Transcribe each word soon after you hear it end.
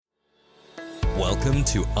Welcome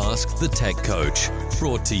to Ask the Tech Coach,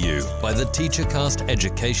 brought to you by the TeacherCast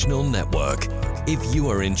Educational Network. If you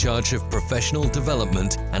are in charge of professional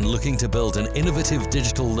development and looking to build an innovative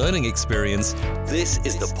digital learning experience, this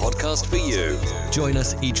is the podcast for you. Join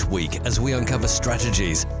us each week as we uncover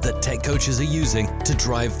strategies that tech coaches are using to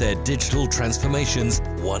drive their digital transformations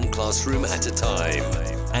one classroom at a time.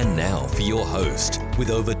 And now for your host, with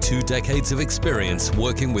over 2 decades of experience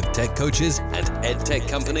working with tech coaches and ed tech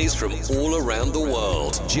companies from all around the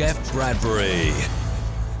world, Jeff Bradbury.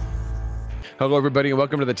 Hello, everybody, and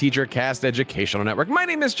welcome to the TeacherCast Educational Network. My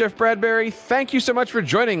name is Jeff Bradbury. Thank you so much for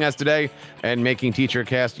joining us today and making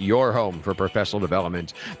TeacherCast your home for professional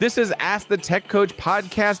development. This is Ask the Tech Coach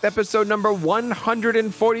podcast, episode number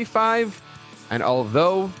 145. And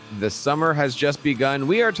although the summer has just begun,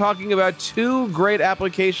 we are talking about 2 great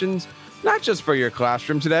applications, not just for your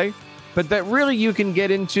classroom today, but that really you can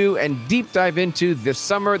get into and deep dive into this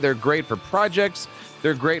summer. They're great for projects.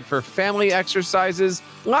 They're great for family exercises.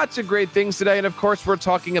 Lots of great things today. And of course, we're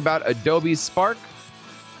talking about Adobe Spark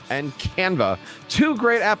and Canva. 2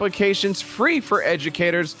 great applications, free for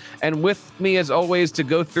educators. And with me, as always, to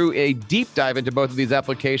go through a deep dive into both of these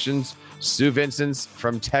applications, Sue Vincents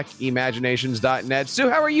from techimaginations.net. Sue,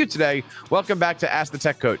 how are you today? Welcome back to Ask the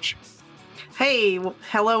Tech Coach. Hey,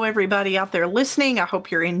 hello everybody out there listening. I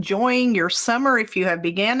hope you're enjoying your summer if you have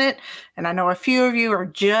began it. And I know a few of you are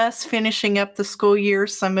just finishing up the school year.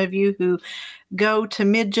 Some of you who go to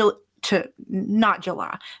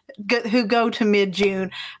who go to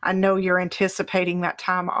mid-June. I know you're anticipating that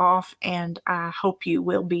time off, and I hope you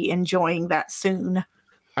will be enjoying that soon.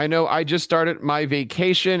 I know I just started my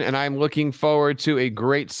vacation and I'm looking forward to a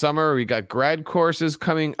great summer. We got grad courses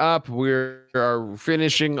coming up. We are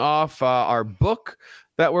finishing off our book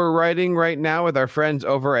that we're writing right now with our friends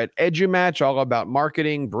over at EduMatch, all about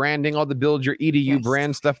marketing, branding, all the build your EDU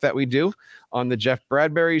brand stuff that we do on the Jeff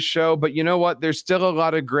Bradbury Show. But you know what? There's still a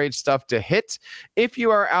lot of great stuff to hit. If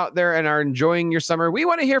you are out there and are enjoying your summer, we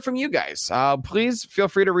want to hear from you guys. Please feel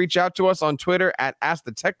free to reach out to us on Twitter at Ask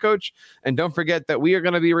the Tech Coach. And don't forget that we are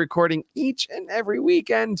going to be recording each and every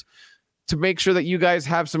weekend to make sure that you guys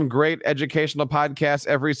have some great educational podcasts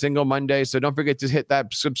every single Monday. So don't forget to hit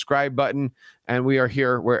that subscribe button, and we are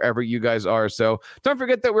here wherever you guys are. So don't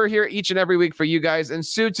forget that we're here each and every week for you guys. And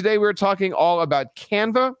Sue, today we're talking all about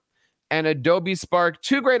Canva and Adobe Spark,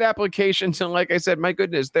 2 great applications. And like I said, my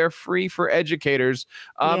goodness, they're free for educators.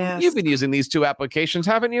 Yes. You've been using these 2 applications,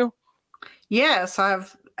 haven't you? Yes,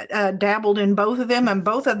 I've dabbled in both of them, and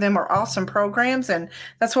both of them are awesome programs, and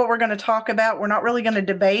that's what we're going to talk about. We're not really going to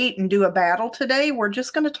debate and do a battle today. We're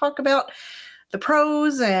just going to talk about the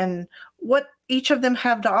pros and what each of them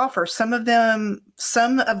have to offer. Some of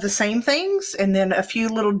the same things, and then a few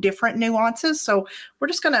little different nuances. So we're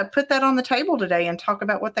just going to put that on the table today and talk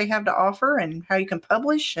about what they have to offer and how you can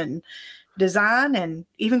publish and design and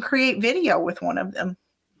even create video with one of them.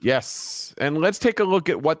 Yes. And let's take a look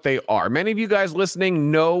at what they are. Many of you guys listening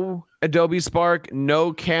know Adobe Spark,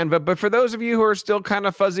 know Canva, but for those of you who are still kind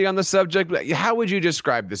of fuzzy on the subject, how would you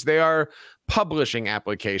describe this? They are publishing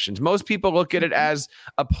applications. Most people look at it as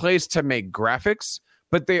a place to make graphics,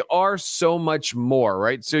 but they are so much more,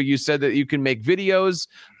 right? So you said that you can make videos,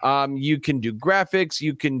 you can do graphics,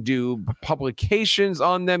 you can do publications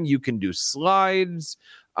on them, you can do slides.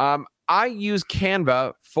 I use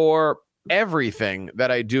Canva for everything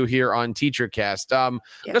that I do here on TeacherCast.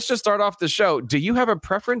 Let's just start off the show. Do you have a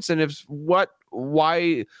preference? And if what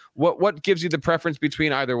gives you the preference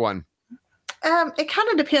between either one? It kind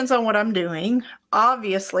of depends on what I'm doing.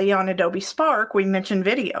 Obviously, on Adobe Spark, we mentioned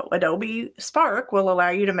video. Adobe Spark will allow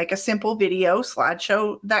you to make a simple video,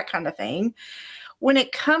 slideshow, that kind of thing. When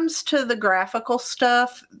it comes to the graphical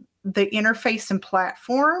stuff, the interface and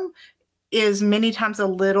platform is many times a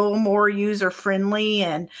little more user-friendly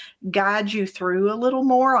and guides you through a little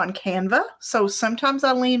more on Canva. So sometimes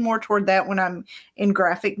I lean more toward that when I'm in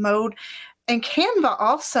graphic mode. And Canva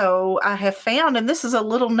also, I have found, and this is a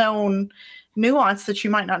little known nuance that you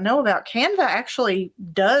might not know about, Canva actually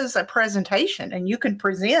does a presentation, and you can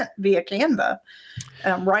present via Canva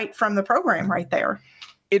right from the program right there.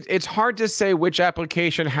 It's hard to say which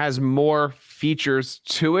application has more features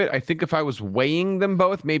to it. I think if I was weighing them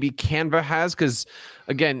both, maybe Canva has, because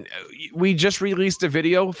again, we just released a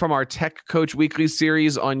video from our Tech Coach Weekly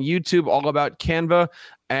series on YouTube all about Canva.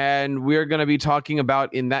 And we're going to be talking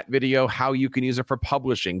about in that video how you can use it for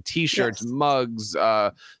publishing t-shirts, mugs,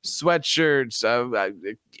 sweatshirts,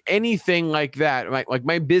 anything like that. Like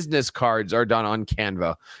my business cards are done on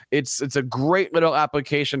Canva. It's a great little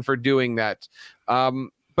application for doing that.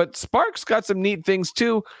 But Spark's got some neat things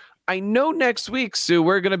too. I know next week, Sue,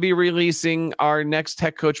 we're going to be releasing our next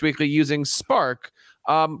Tech Coach Weekly using Spark.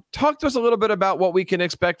 Talk to us a little bit about what we can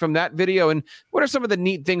expect from that video and what are some of the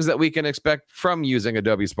neat things that we can expect from using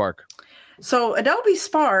Adobe Spark. So Adobe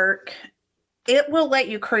Spark, it will let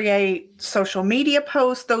you create social media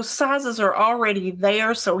posts. Those sizes are already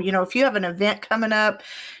there. So, if you have an event coming up,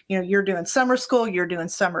 you're doing summer school, you're doing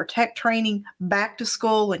summer tech training, back to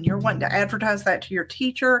school, and you're wanting to advertise that to your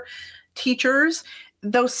teachers,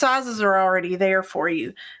 those sizes are already there for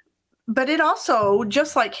you. But it also,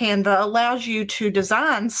 just like Canva, allows you to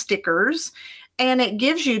design stickers, and it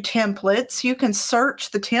gives you templates. You can search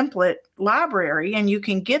the template library and you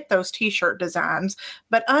can get those t-shirt designs.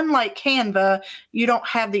 But unlike Canva, you don't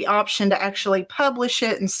have the option to actually publish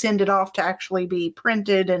it and send it off to actually be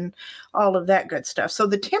printed and all of that good stuff. So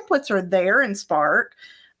the templates are there in Spark,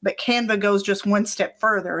 but Canva goes just one step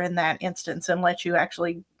further in that instance and lets you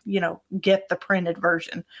actually, get the printed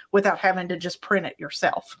version without having to just print it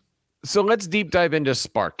yourself. So let's deep dive into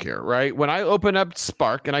Spark here, right? When I open up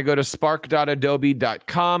Spark and I go to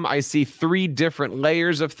spark.adobe.com, I see 3 different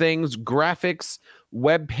layers of things: graphics,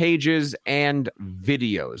 web pages, and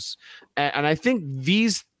videos. And I think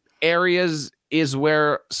these areas is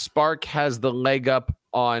where Spark has the leg up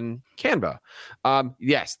on Canva.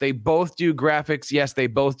 Yes, they both do graphics. Yes, they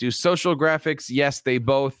both do social graphics. Yes, they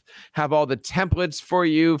both have all the templates for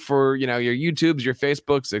you for, your YouTubes, your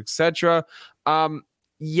Facebooks, etc.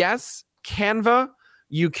 Yes, Canva,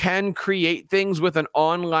 you can create things with an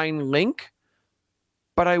online link,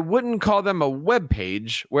 but I wouldn't call them a web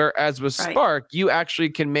page, whereas with Spark, you actually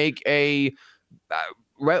can make a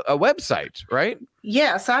website, right?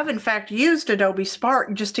 Yes, I've in fact used Adobe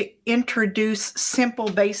Spark just to introduce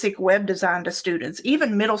simple, basic web design to students,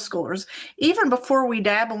 even middle schoolers. Even before we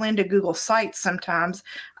dabble into Google Sites sometimes,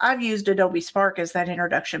 I've used Adobe Spark as that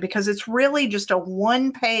introduction because it's really just a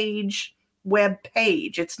one-page web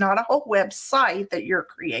page. It's not a whole website that you're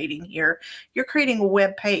creating here. You're creating a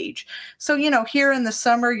web page. So, here in the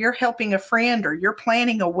summer, you're helping a friend or you're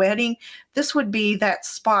planning a wedding. This would be that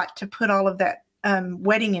spot to put all of that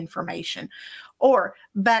wedding information. Or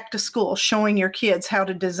back to school, showing your kids how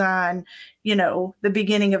to design, the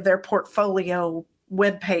beginning of their portfolio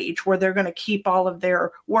web page where they're going to keep all of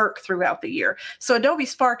their work throughout the year. So Adobe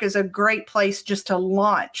Spark is a great place just to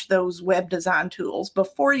launch those web design tools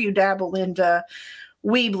before you dabble into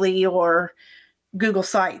Weebly or Google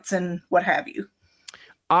Sites and what have you.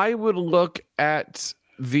 I would look at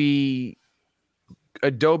the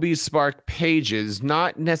Adobe Spark pages,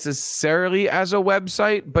 not necessarily as a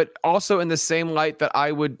website, but also in the same light that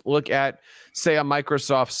I would look at, say, a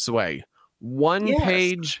Microsoft Sway. One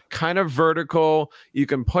page, kind of vertical. You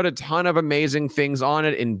can put a ton of amazing things on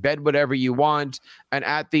it, embed whatever you want. And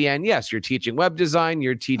at the end, yes, you're teaching web design,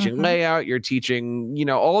 you're teaching layout, you're teaching,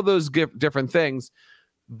 all those different things,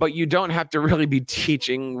 but you don't have to really be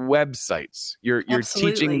teaching websites. You're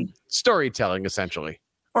teaching storytelling, essentially.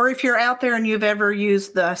 Or if you're out there and you've ever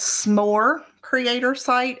used the Smore creator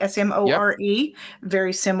site, S-M-O-R-E,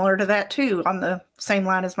 very similar to that too, on the same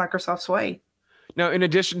line as Microsoft Sway. Now, in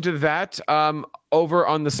addition to that, over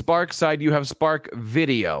on the Spark side, you have Spark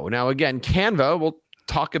Video. Now, again, Canva, we'll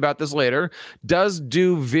talk about this later, does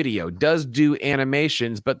do video, does do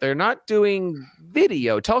animations, but they're not doing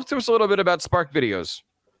video. Tell us a little bit about Spark Videos.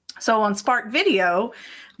 So on Spark Video,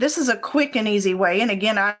 this is a quick and easy way. And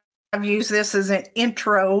again, I've used this as an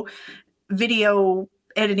intro video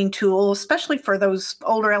editing tool, especially for those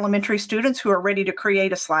older elementary students who are ready to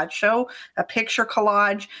create a slideshow, a picture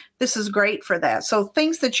collage. This is great for that. So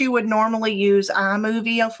things that you would normally use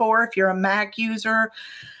iMovie for if you're a Mac user,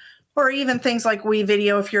 or even things like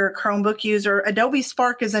WeVideo if you're a Chromebook user, Adobe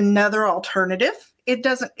Spark is another alternative.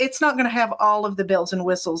 It's not going to have all of the bells and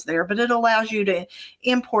whistles there, but it allows you to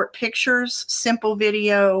import pictures, simple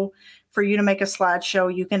video for you to make a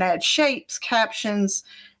slideshow. You can add shapes, captions.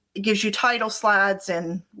 It gives you title slides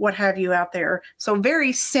and what have you out there. So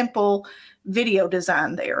very simple video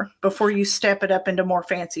design there before you step it up into more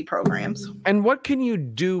fancy programs. And what can you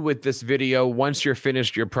do with this video once you're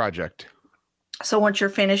finished your project? So once you're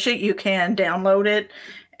finished it, you can download it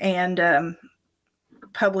and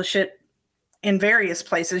publish it in various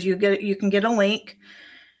places. You can get a link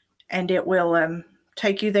and it will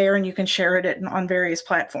take you there and you can share it on various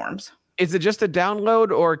platforms. Is it just a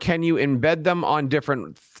download or can you embed them on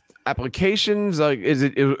different applications? Like, is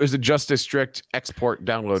it just a strict export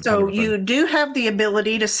download? So you do have the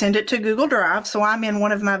ability to send it to Google Drive. So I'm in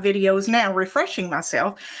one of my videos now refreshing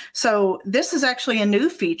myself. So this is actually a new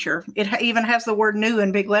feature. It even has the word new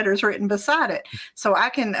in big letters written beside it. So I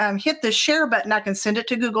can hit the share button. I can send it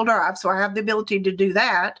to Google Drive. So I have the ability to do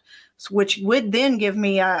that, which would then give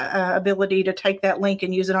me a ability to take that link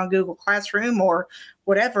and use it on Google Classroom or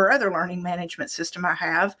whatever other learning management system I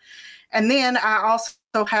have. And then I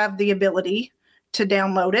also have the ability to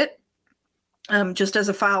download it just as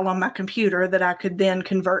a file on my computer that I could then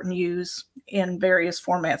convert and use in various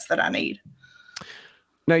formats that I need.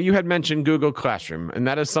 Now, you had mentioned Google Classroom, and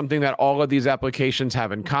that is something that all of these applications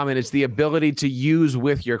have in common. It's the ability to use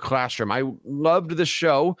with your classroom. I loved the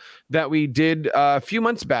show that we did a few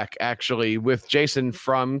months back, actually, with Jason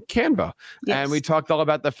from Canva. Yes. And we talked all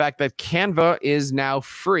about the fact that Canva is now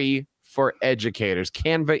free for educators,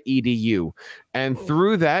 Canva EDU. And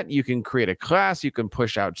through that, you can create a class, you can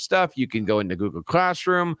push out stuff, you can go into Google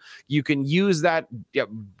Classroom, you can use that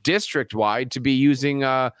district-wide to be using,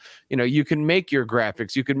 you can make your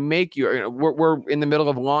graphics, you can make your, we're in the middle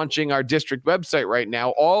of launching our district website right now.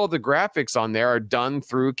 All of the graphics on there are done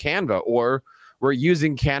through Canva, or we're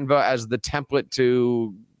using Canva as the template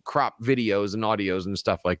to crop videos and audios and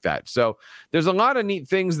stuff like that. So there's a lot of neat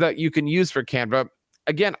things that you can use for Canva.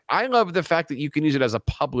 Again, I love the fact that you can use it as a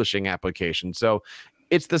publishing application. So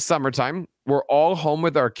it's the summertime. We're all home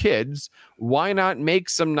with our kids. Why not make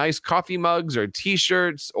some nice coffee mugs or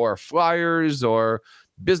T-shirts or flyers or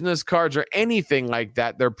business cards or anything like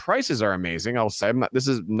that? Their prices are amazing. I'll say, this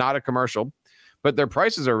is not a commercial, but their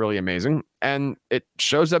prices are really amazing. And it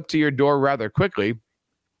shows up to your door rather quickly.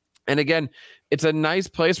 And again, it's a nice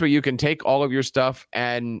place where you can take all of your stuff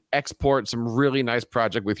and export some really nice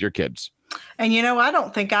project with your kids. And, I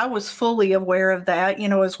don't think I was fully aware of that,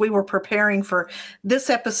 as we were preparing for this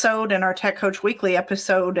episode and our Tech Coach Weekly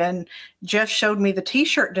episode, and Jeff showed me the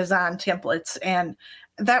T-shirt design templates, and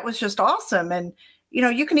that was just awesome. And,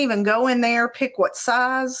 you can even go in there, pick what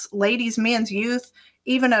size, ladies, men's, youth,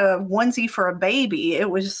 even a onesie for a baby. It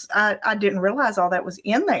was, I didn't realize all that was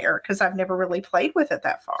in there because I've never really played with it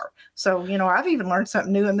that far. So, I've even learned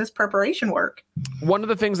something new in this preparation work. One of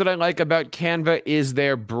the things that I like about Canva is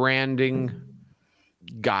their branding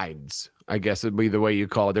guides, I guess would be the way you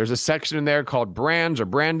call it. There's a section in there called brands or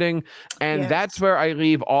branding, and that's where I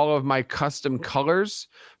leave all of my custom colors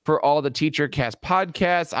for all the TeacherCast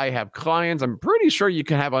podcasts. I have clients. I'm pretty sure you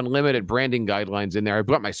can have unlimited branding guidelines in there. I've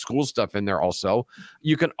got my school stuff in there also.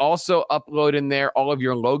 You can also upload in there all of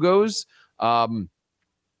your logos.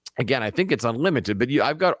 Again, I think it's unlimited, but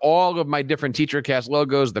I've got all of my different TeacherCast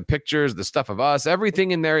logos, the pictures, the stuff of us. Everything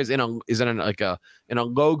in there is in a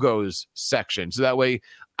logos section. So that way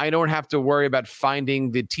I don't have to worry about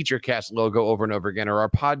finding the TeacherCast logo over and over again, or our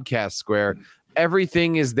podcast square.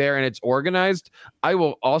 Everything is there and it's organized. I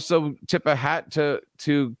will also tip a hat to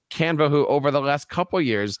Canva, who over the last couple of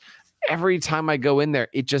years, every time I go in there,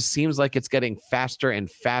 it just seems like it's getting faster and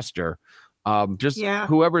faster.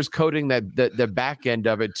 Whoever's coding the back end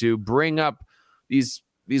of it to bring up these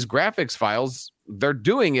graphics files, they're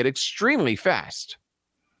doing it extremely fast.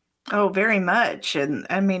 Oh, very much. And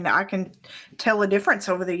I mean, I can tell a difference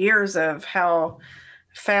over the years of how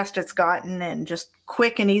fast it's gotten, and just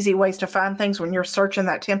quick and easy ways to find things. When you're searching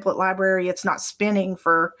that template library, it's not spinning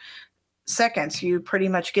for seconds. You pretty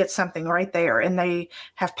much get something right there. And they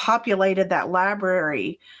have populated that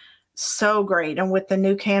library so great. And with the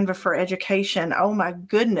new Canva for Education, oh my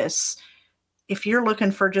goodness, if you're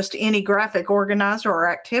looking for just any graphic organizer or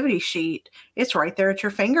activity sheet, it's right there at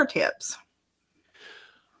your fingertips.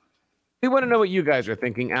 We want to know what you guys are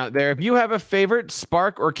thinking out there. If you have a favorite,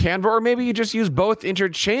 Spark or Canva, or maybe you just use both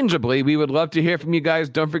interchangeably, we would love to hear from you guys.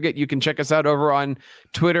 Don't forget, you can check us out over on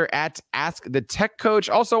Twitter at Ask the Tech Coach.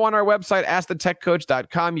 Also on our website,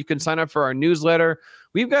 askthetechcoach.com. You can sign up for our newsletter.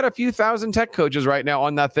 We've got a few thousand tech coaches right now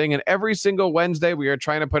on that thing, and every single Wednesday we are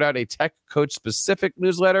trying to put out a tech coach specific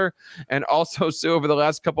newsletter. And also, so over the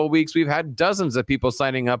last couple of weeks, we've had dozens of people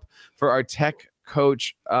signing up for our Tech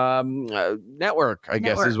Coach network, I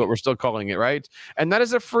guess is what we're still calling it, right? And that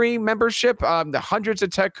is a free membership. The hundreds of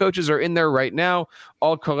tech coaches are in there right now,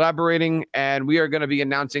 all collaborating, and we are going to be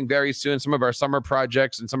announcing very soon some of our summer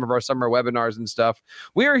projects and some of our summer webinars and stuff.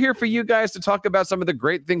 We are here for you guys to talk about some of the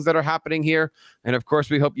great things that are happening here, and of course,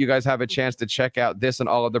 we hope you guys have a chance to check out this and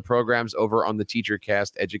all of the programs over on the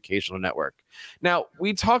TeacherCast Educational Network. Now,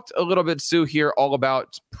 we talked a little bit, Sue, here all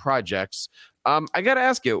about projects. I got to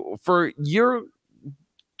ask you, for your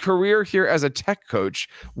career here as a tech coach,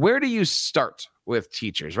 where do you start with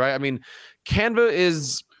teachers, right? I mean, Canva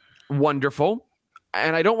is wonderful.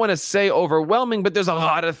 and I don't want to say overwhelming, but there's a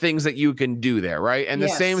lot of things that you can do there, right? And the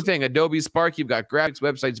same thing, Adobe Spark, you've got graphics,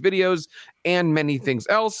 websites, videos, and many things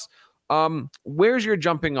else. Where's your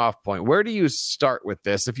jumping off point? Where do you start with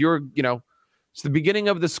this? If you're, it's the beginning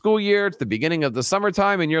of the school year, it's the beginning of the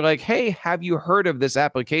summertime, and you're like, hey, have you heard of this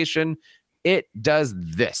application? It does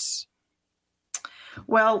this.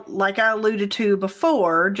 Well, like I alluded to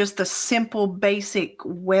before, just the simple basic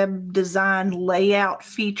web design layout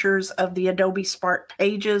features of the Adobe Spark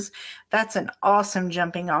pages, that's an awesome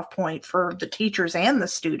jumping off point for the teachers and the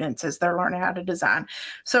students as they're learning how to design.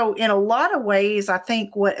 So in a lot of ways, I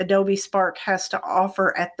think what Adobe Spark has to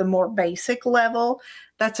offer at the more basic level,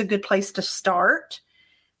 that's a good place to start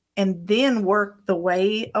and then work the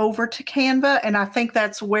way over to Canva. And I think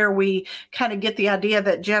that's where we kind of get the idea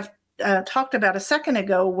that Jeff talked about a second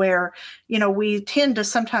ago, where, we tend to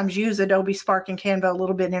sometimes use Adobe Spark and Canva a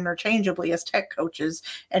little bit interchangeably as tech coaches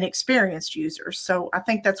and experienced users. So I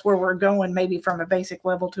think that's where we're going, maybe from a basic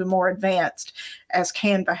level to more advanced, as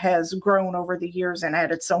Canva has grown over the years and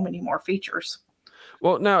added so many more features.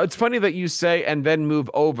 Well, now it's funny that you say and then move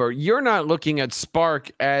over. You're not looking at Spark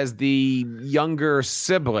as the younger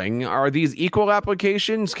sibling. Are these equal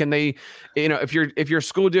applications? Can they, if your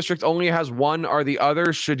school district only has one or the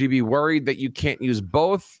other, should you be worried that you can't use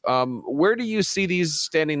both? Where do you see these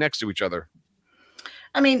standing next to each other?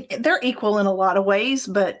 I mean, they're equal in a lot of ways,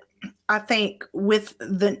 but I think with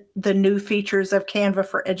the new features of Canva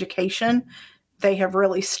for Education, they have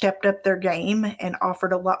really stepped up their game and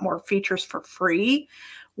offered a lot more features for free.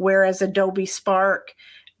 Whereas Adobe Spark,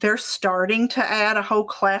 they're starting to add a whole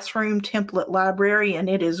classroom template library, and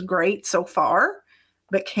it is great so far,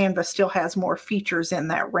 but Canva still has more features in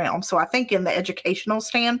that realm. So I think in the educational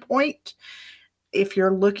standpoint, if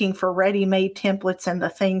you're looking for ready-made templates and the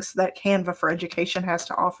things that Canva for Education has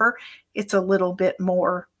to offer, it's a little bit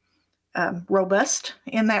more robust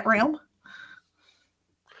in that realm.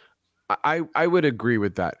 I would agree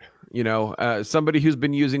with that. Somebody who's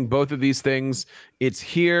been using both of these things, it's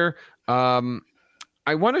here. I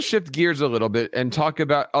want to shift gears a little bit and talk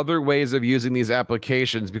about other ways of using these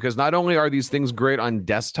applications, because not only are these things great on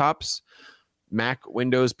desktops, Mac,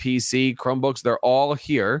 Windows, PC, Chromebooks, they're all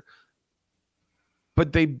here,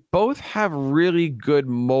 but they both have really good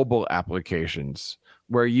mobile applications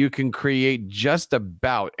where you can create just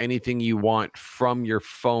about anything you want from your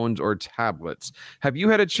phones or tablets. Have you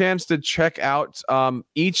had a chance to check out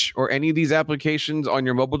each or any of these applications on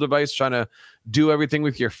your mobile device, trying to do everything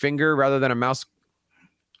with your finger rather than a mouse?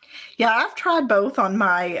 Yeah, I've tried both on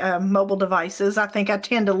my mobile devices. I think I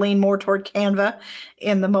tend to lean more toward Canva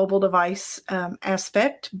in the mobile device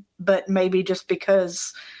aspect, but maybe just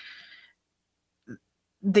because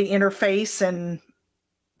the interface and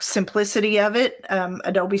simplicity of it,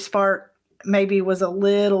 Adobe Spark maybe was a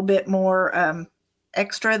little bit more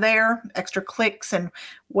extra clicks and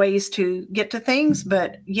ways to get to things.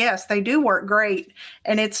 But yes, they do work great.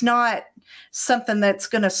 And it's not something that's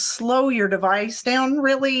going to slow your device down,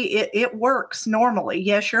 really. It works normally.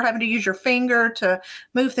 Yes, you're having to use your finger to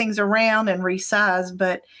move things around and resize,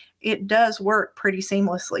 but it does work pretty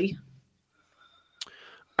seamlessly.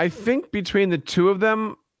 I think between the two of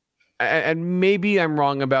them, and maybe I'm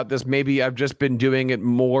wrong about this, maybe I've just been doing it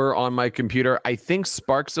more on my computer, I think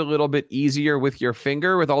Spark's a little bit easier with your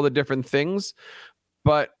finger with all the different things,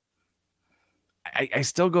 but I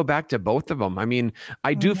still go back to both of them. I mean,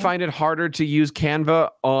 I do find it harder to use Canva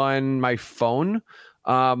on my phone,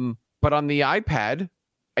 but on the iPad,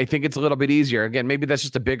 I think it's a little bit easier. Again, maybe that's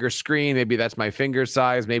just a bigger screen. Maybe that's my finger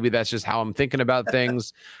size. Maybe that's just how I'm thinking about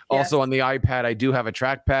things. Yes. Also on the iPad, I do have a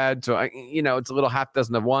trackpad. So, it's a little half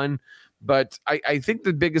dozen of one. But I think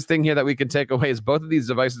the biggest thing here that we can take away is both of these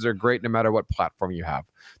devices are great no matter what platform you have.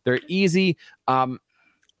 They're easy.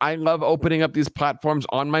 I love opening up these platforms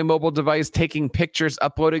on my mobile device, taking pictures,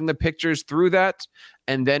 uploading the pictures through that,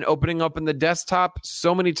 and then opening up in the desktop.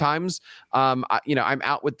 So many times, I'm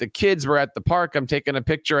out with the kids. We're at the park. I'm taking a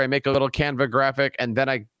picture. I make a little Canva graphic, and then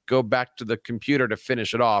I go back to the computer to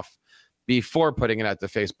finish it off before putting it out to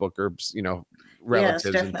Facebook or,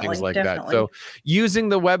 relatives and things like that. So using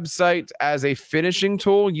the website as a finishing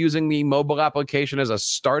tool, using the mobile application as a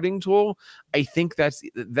starting tool, I think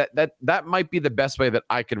that might be the best way that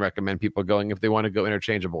I can recommend people going if they want to go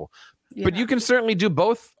interchangeable. Yeah. But you can certainly do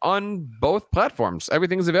both on both platforms.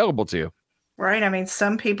 Everything's available to you. Right. I mean,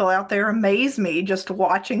 some people out there amaze me just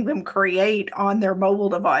watching them create on their mobile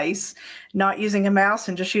device, not using a mouse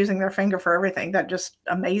and just using their finger for everything. That just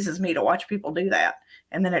amazes me to watch people do that.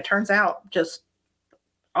 And then it turns out just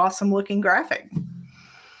awesome looking graphic.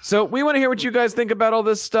 So we want to hear what you guys think about all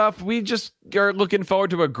this stuff. We just are looking forward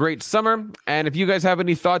to a great summer. And if you guys have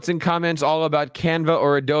any thoughts and comments all about Canva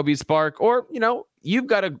or Adobe Spark, or, you've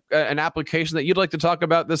got an application that you'd like to talk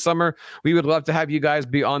about this summer, we would love to have you guys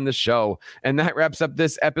be on the show. And that wraps up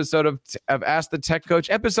this episode of Ask the Tech Coach,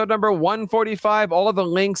 episode number 145. All of the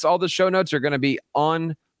links, all the show notes are going to be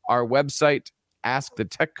on our website, Ask the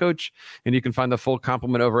Tech Coach, and you can find the full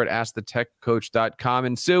complement over at askthetechcoach.com.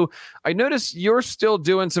 And Sue, I notice you're still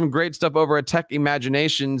doing some great stuff over at Tech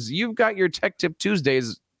Imaginations. You've got your Tech Tip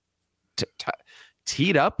Tuesdays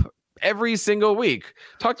teed up every single week.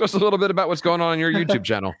 Talk to us a little bit about what's going on your YouTube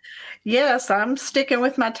channel. Yes, I'm sticking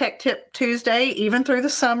with my Tech Tip Tuesday even through the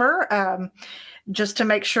summer, just to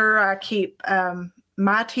make sure I keep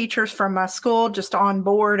my teachers from my school just on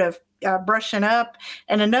board of brushing up.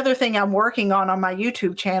 And another thing I'm working on my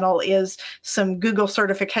YouTube channel is some Google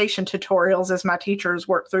certification tutorials as my teachers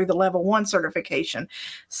work through the level 1 certification.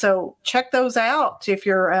 So check those out if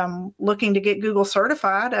you're looking to get Google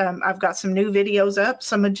certified. I've got some new videos up,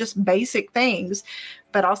 some of just basic things,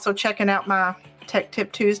 but also checking out my Tech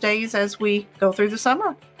Tip Tuesdays as we go through the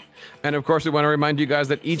summer. And of course, we want to remind you guys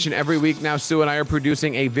that each and every week now, Sue and I are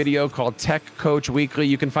producing a video called Tech Coach Weekly.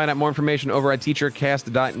 You can find out more information over at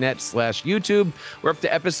teachercast.net/YouTube. We're up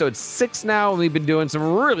to episode 6 now, and we've been doing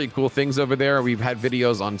some really cool things over there. We've had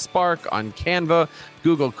videos on Spark, on Canva,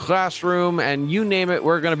 Google Classroom, and you name it,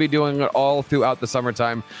 we're going to be doing it all throughout the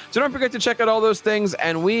summertime. So don't forget to check out all those things.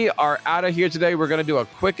 And we are out of here today. We're going to do a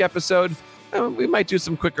quick episode. We might do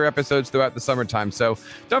some quicker episodes throughout the summertime. So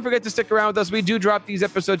don't forget to stick around with us. We do drop these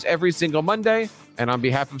episodes every single Monday. And on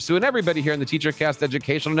behalf of Sue and everybody here in the TeacherCast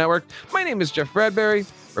Educational Network, my name is Jeff Bradbury,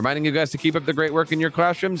 reminding you guys to keep up the great work in your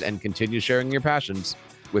classrooms and continue sharing your passions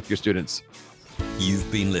with your students.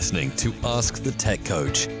 You've been listening to Ask the Tech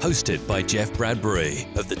Coach, hosted by Jeff Bradbury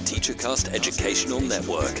of the TeacherCast Educational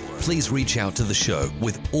Network. Please reach out to the show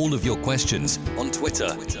with all of your questions on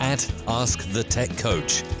Twitter at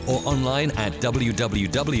AskTheTechCoach or online at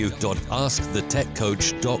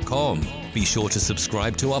www.askthetechcoach.com. Be sure to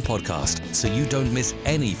subscribe to our podcast so you don't miss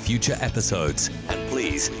any future episodes. And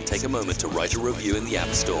please take a moment to write a review in the App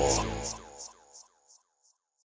Store.